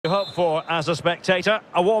You hope for as a spectator.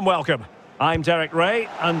 A warm welcome. I'm Derek Ray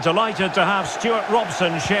and delighted to have Stuart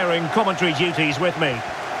Robson sharing commentary duties with me.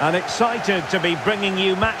 And excited to be bringing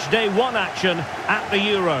you match day one action at the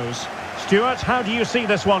Euros. Stuart, how do you see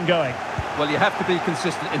this one going? Well, you have to be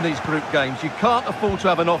consistent in these group games. You can't afford to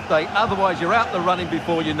have an off day, otherwise you're out the running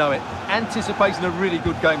before you know it. Anticipating a really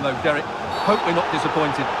good game though, Derek. Hope we're not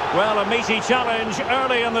disappointed. Well, a meaty challenge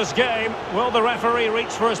early in this game. Will the referee reach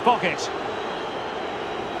for his pocket?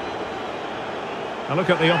 A look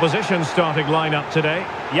at the opposition starting lineup today.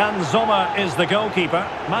 Jan Sommer is the goalkeeper.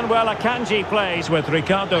 Manuel Akanji plays with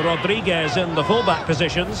Ricardo Rodriguez in the fullback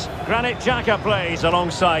positions. Granit Xhaka plays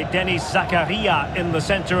alongside Denis Zakaria in the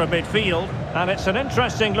centre of midfield. And it's an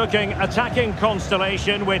interesting looking attacking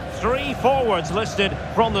constellation with three forwards listed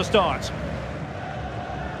from the start.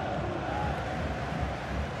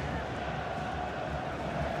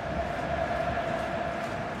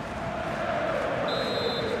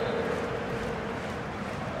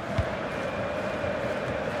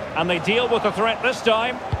 And they deal with the threat this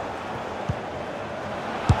time.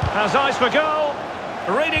 Has eyes for goal.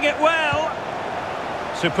 Reading it well.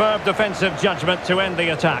 Superb defensive judgment to end the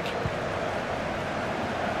attack.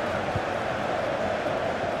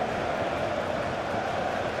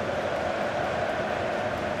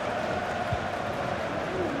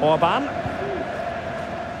 Orban.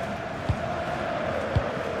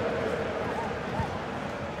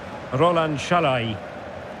 Roland Shalai.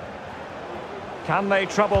 Can they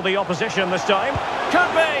trouble the opposition this time?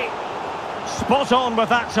 Could be! Spot on with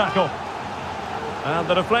that tackle. And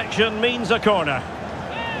the deflection means a corner.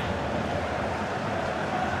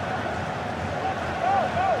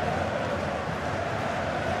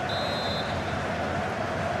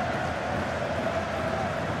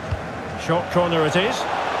 Short corner it is.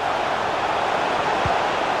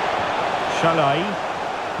 Shalai.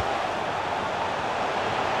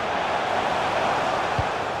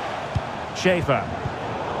 Schaefer.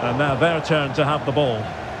 And now their turn to have the ball.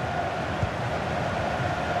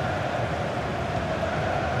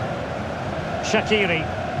 Shaqiri.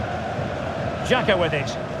 Xhaka with it.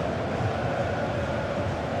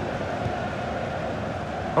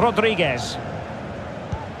 Rodriguez.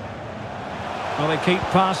 Well, they keep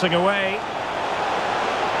passing away.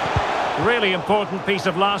 Really important piece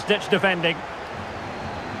of last-ditch defending.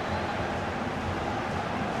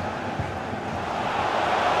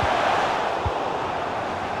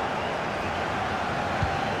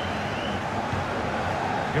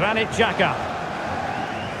 Granit Xhaka.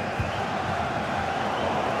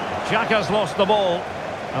 Xhaka's lost the ball.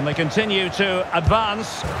 And they continue to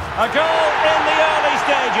advance. A goal in the early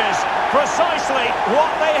stages. Precisely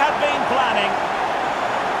what they had been planning.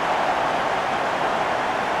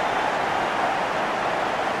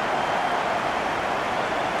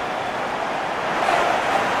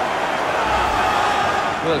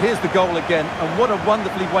 Well, here's the goal again, and what a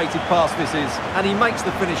wonderfully weighted pass this is. And he makes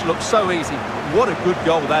the finish look so easy. What a good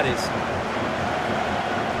goal that is.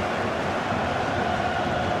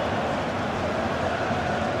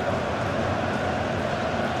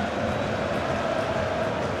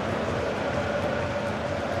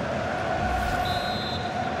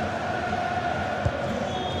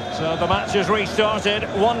 So the match has restarted.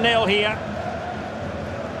 1-0 here.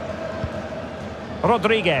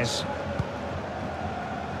 Rodriguez.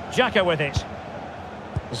 Xhaka with it.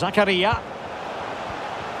 Zakaria.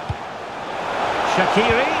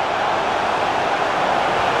 Shaqiri.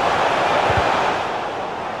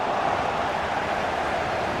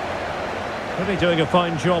 Really doing a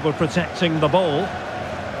fine job of protecting the ball.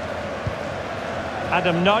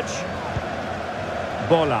 Adam Nudge.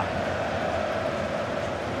 Bola.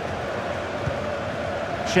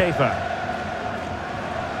 Schaefer.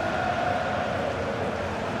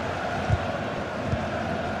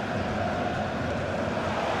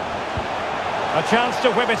 A chance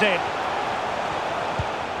to whip it in.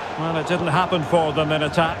 Well, it didn't happen for them in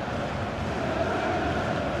attack.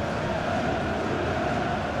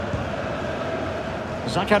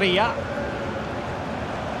 Zakaria.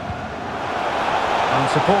 And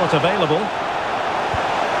support available.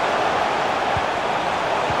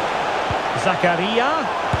 Zakaria.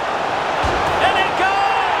 In it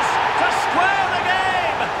goes! To square the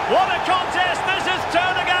game! What a contest this is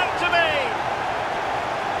turning out to be!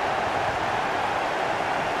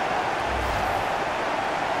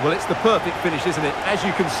 Well, it's the perfect finish, isn't it? As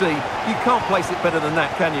you can see, you can't place it better than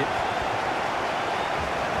that, can you?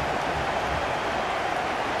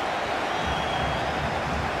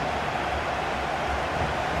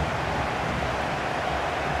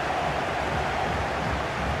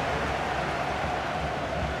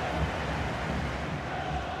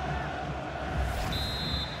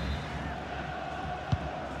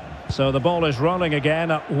 So the ball is rolling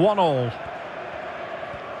again at 1-1.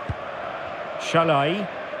 Shalai.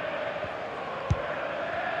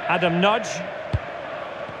 Adam Nudge.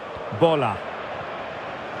 Bola.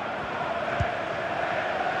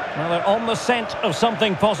 Well, they're on the scent of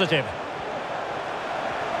something positive.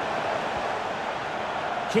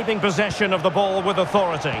 Keeping possession of the ball with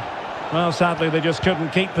authority. Well, sadly, they just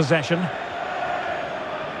couldn't keep possession.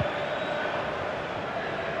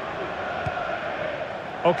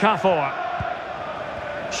 Okafor.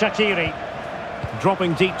 Shaqiri.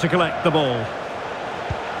 Dropping deep to collect the ball.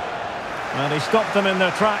 And he stopped them in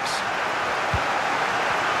their tracks.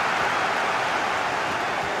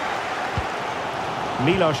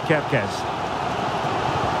 Milos Kerkez.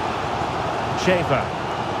 Schaefer.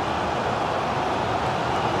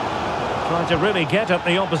 Trying to really get at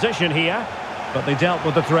the opposition here, but they dealt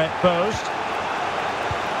with the threat posed.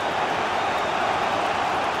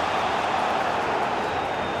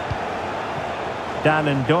 Dan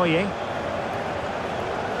Ndoye.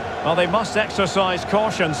 Well, they must exercise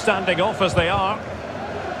caution standing off as they are.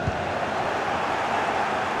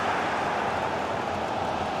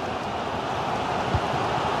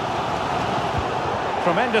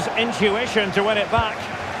 Tremendous intuition to win it back.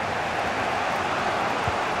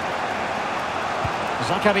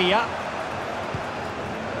 Zakaria.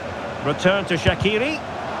 Return to Shaqiri.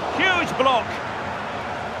 Huge block.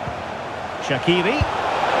 Shaqiri.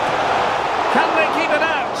 Can they keep it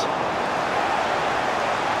out?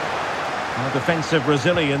 No defensive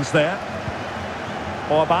resilience there.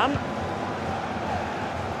 Orban.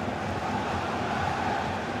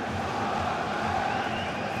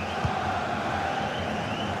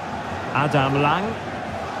 Adam Lang.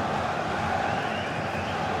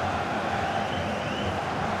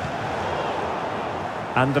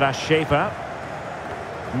 Andras Schaefer.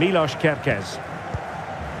 Milos Kerkez.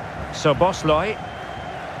 Soboslai.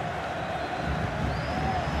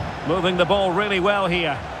 Moving the ball really well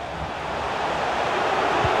here.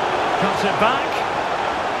 Cuts it back.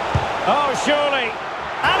 Oh, surely.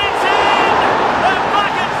 And it's in! They're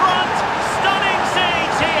back in front! Stunning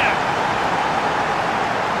scenes here!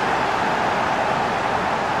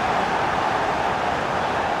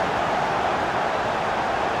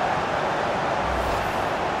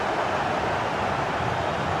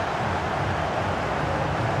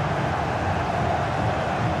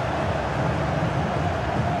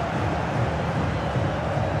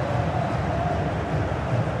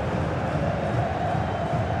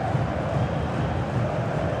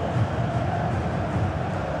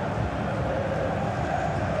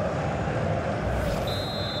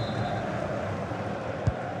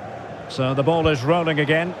 So the ball is rolling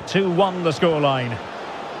again. 2-1 the scoreline.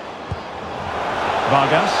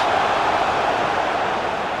 Vargas.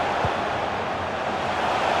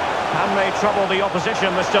 Can they trouble the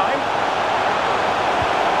opposition this time?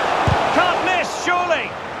 Can't miss, surely.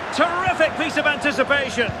 Terrific piece of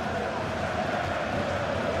anticipation.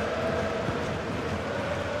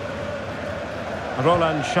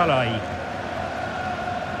 Roland Shalai.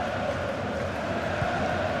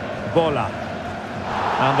 Bola.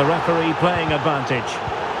 And the referee playing advantage.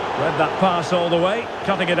 Read that pass all the way,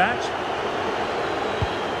 cutting it out.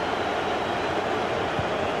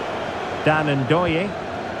 Dan Ndoye.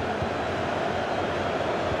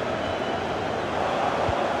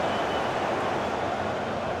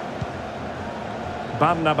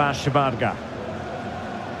 Barnabas Varga.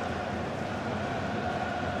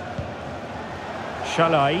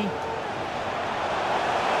 Shalai.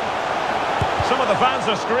 Some of the fans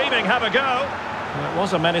are screaming, have a go. It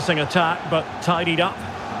was a menacing attack, but tidied up.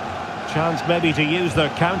 Chance maybe to use their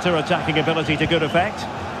counter-attacking ability to good effect.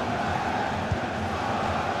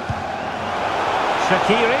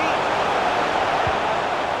 Shaqiri.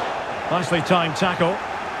 Nicely timed tackle.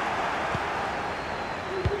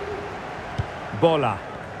 Bola.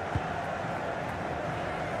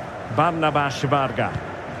 Barnabas Varga.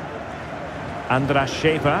 Andras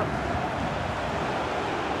Schaefer.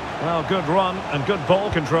 Well, good run and good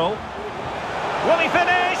ball control. Will he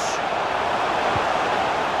finish?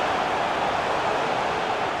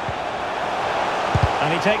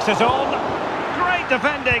 And he takes it on. Great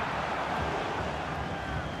defending.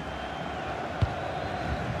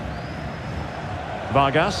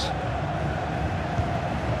 Vargas.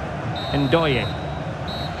 Ndoye.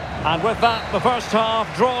 And with that, the first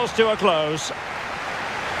half draws to a close.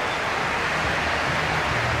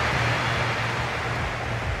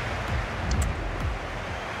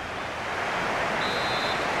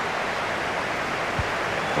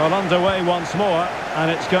 Well, underway once more, and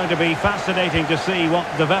it's going to be fascinating to see what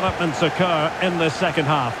developments occur in this second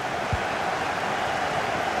half.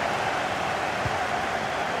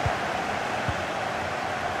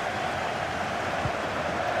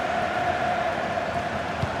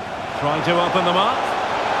 Trying to open them up.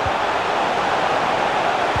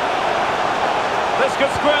 This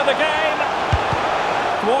could square the game.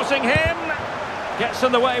 Thwarting him. Gets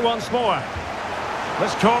in the way once more.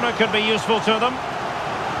 This corner could be useful to them.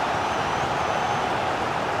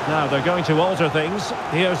 Now they're going to alter things.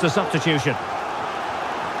 Here's the substitution.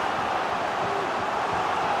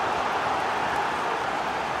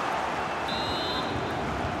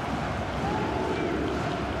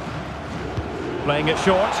 Playing it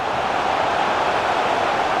short.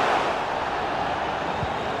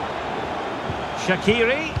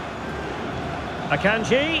 Shaqiri.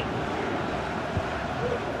 Akanji.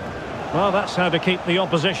 Well, that's how to keep the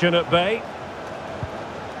opposition at bay.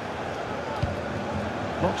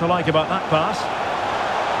 Lot to like about that pass.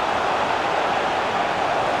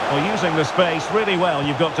 Well, using the space really well,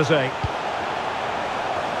 you've got to say.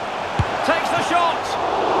 Takes the shot!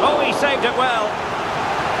 Oh, he saved it well.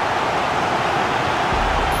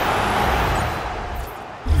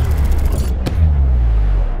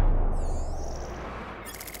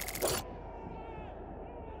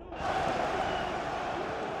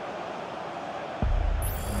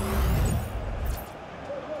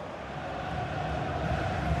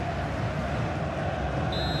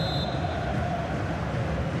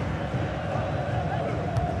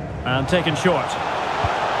 And taken short.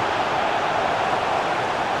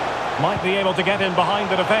 Might be able to get in behind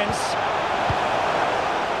the defence.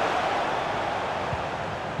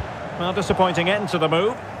 Well, disappointing end to the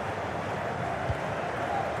move.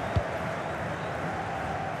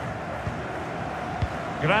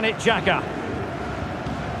 Granit Xhaka.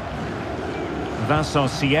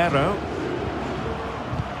 Vincent Sierro.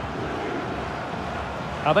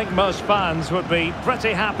 I think most fans would be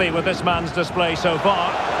pretty happy with this man's display so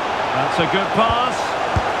far. That's a good pass.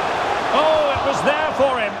 Oh, it was there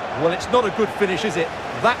for him. Well, it's not a good finish, is it?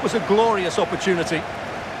 That was a glorious opportunity.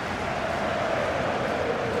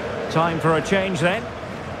 Time for a change then.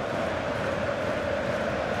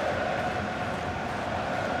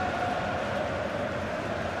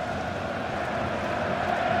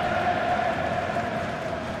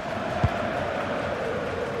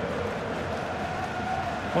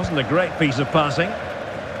 Wasn't a great piece of passing.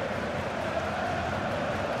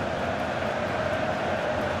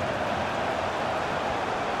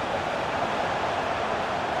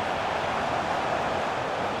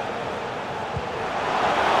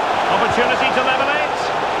 Opportunity to level it.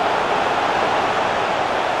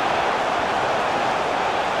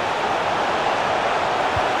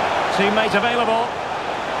 Teammate available.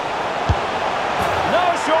 No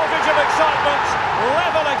shortage of excitement.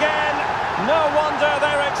 Level again. No wonder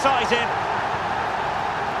they're excited.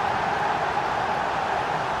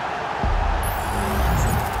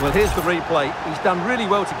 Well, here's the replay. He's done really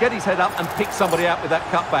well to get his head up and pick somebody out with that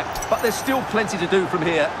cutback. But there's still plenty to do from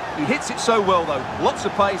here. He hits it so well, though. Lots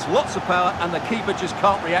of pace, lots of power, and the keeper just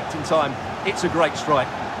can't react in time. It's a great strike.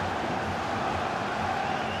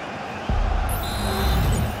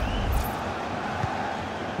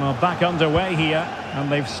 Well, back underway here,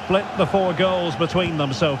 and they've split the 4 goals between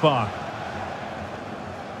them so far.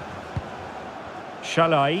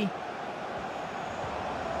 Shalai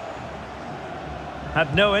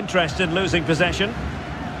had no interest in losing possession.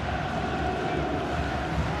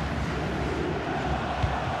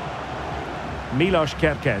 Milos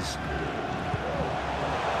Kerkez.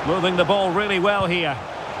 Moving the ball really well here.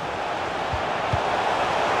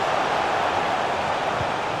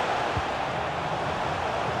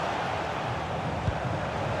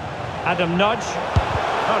 Adam Nudge.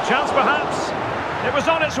 Oh, chance perhaps. It was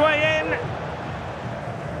on its way in.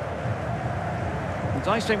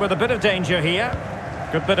 Dicing with a bit of danger here.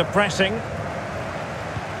 Good bit of pressing.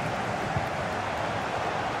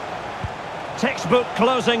 Textbook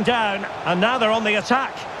closing down, and now they're on the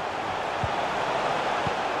attack.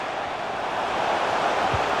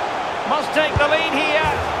 Must take the lead here,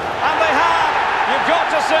 and they have. You've got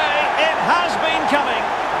to say, it has been coming.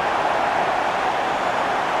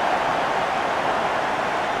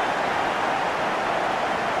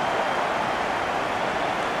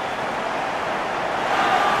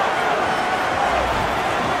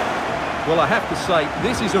 Well, I have to say,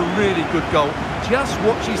 this is a really good goal. Just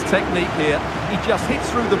watch his technique here. He just hits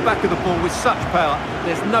through the back of the ball with such power.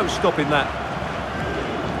 There's no stopping that.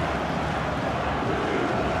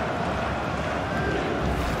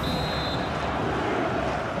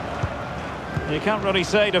 You can't really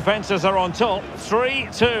say defences are on top.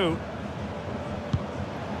 3-2.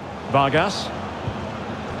 Vargas.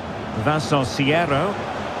 Vincent Sierro.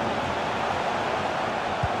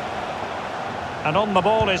 And on the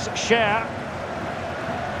ball is Cher.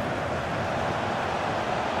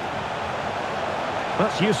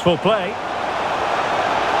 That's useful play.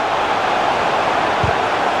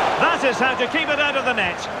 That is how to keep it out of the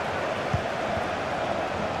net.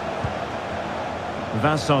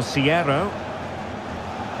 Vincent Sierro.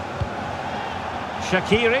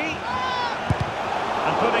 Shaqiri.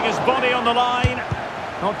 And putting his body on the line.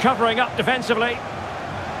 Not covering up defensively.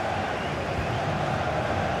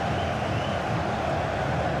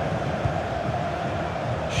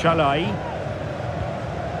 Shalai.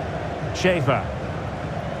 Schaefer.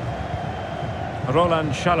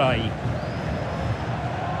 Roland Shalai.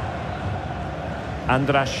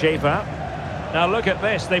 Andras Schaefer. Now look at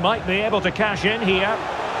this, they might be able to cash in here.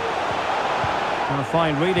 And a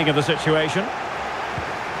fine reading of the situation.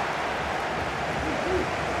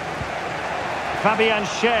 Fabian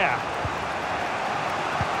Schär.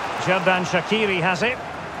 Xherdan Shaqiri has it.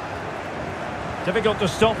 Difficult to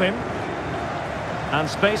stop him. And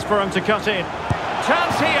space for him to cut in.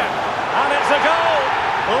 Chance here. And it's a goal.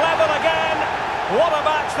 Level again. What a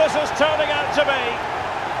match this is turning out to be.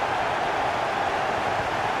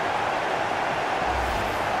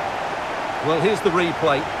 Well, here's the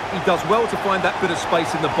replay. He does well to find that bit of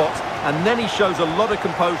space in the box, and then he shows a lot of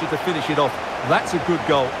composure to finish it off. That's a good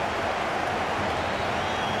goal.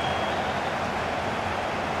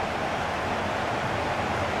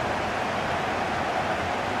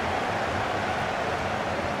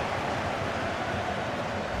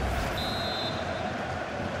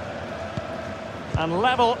 And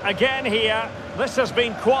level again here. This has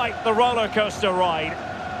been quite the roller coaster ride.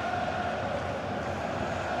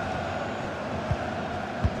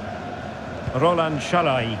 Roland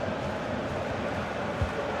Shalai.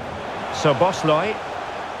 Soboslai.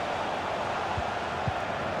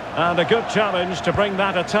 And a good challenge to bring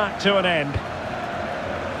that attack to an end.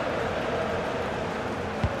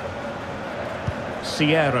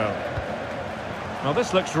 Sierra. Well,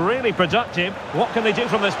 this looks really productive. What can they do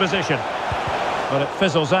from this position? But it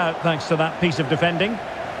fizzles out thanks to that piece of defending.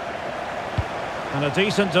 And a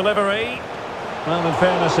decent delivery. Well, in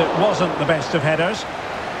fairness, it wasn't the best of headers.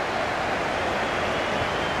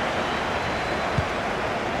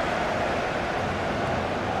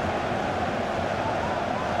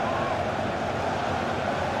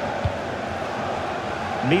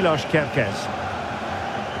 Milos Kerkez.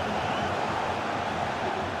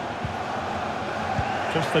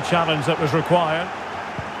 Just the challenge that was required.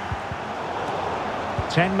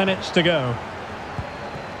 10 minutes to go.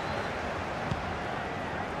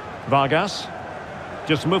 Vargas.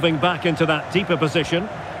 Just moving back into that deeper position.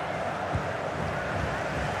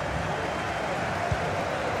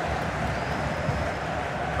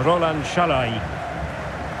 Roland Shalai.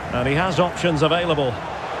 And he has options available.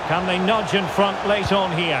 Can they nudge in front late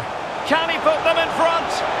on here? Can he put them in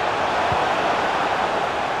front?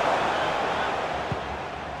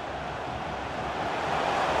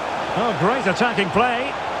 Oh, great attacking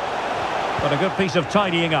play. But a good piece of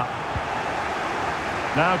tidying up.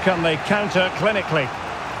 Now can they counter clinically?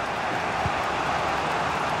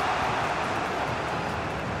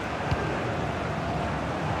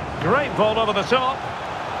 Great ball over the top.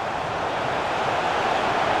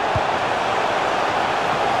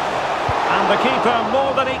 And the keeper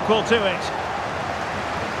more than equal to it.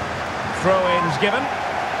 Throw-ins given.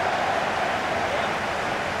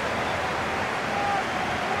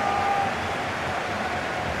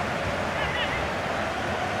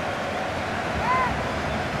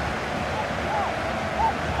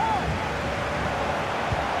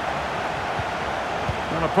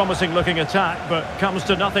 Not a promising looking attack, but comes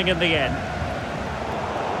to nothing in the end.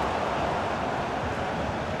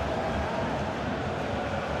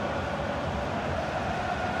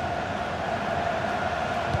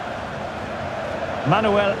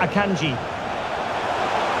 Manuel Akanji.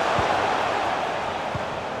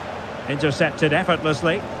 Intercepted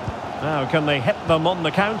effortlessly. Now can they hit them on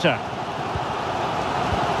the counter?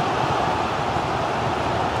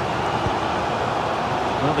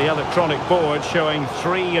 Well, the electronic board showing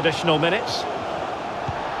 3 additional minutes.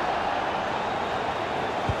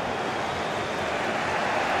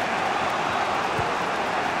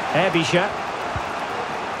 Ebisha.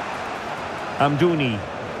 Amdouni.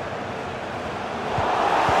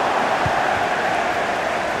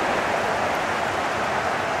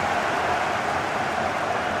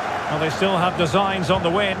 Well, they still have designs on the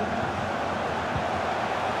win.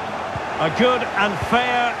 A good and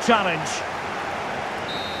fair challenge.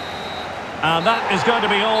 And that is going to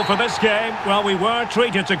be all for this game. Well, we were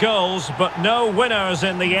treated to goals, but no winners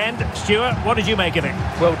in the end. Stuart, what did you make of it?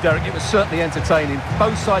 Well, Derek, it was certainly entertaining.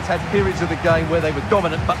 Both sides had periods of the game where they were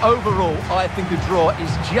dominant, but overall, I think a draw is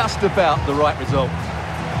just about the right result.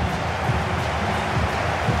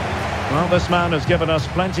 Well, this man has given us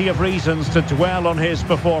plenty of reasons to dwell on his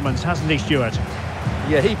performance, hasn't he, Stuart?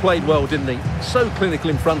 Yeah, he played well, didn't he? So clinical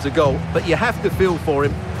in front of goal, but you have to feel for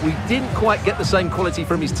him. We didn't quite get the same quality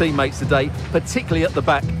from his teammates today, particularly at the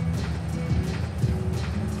back.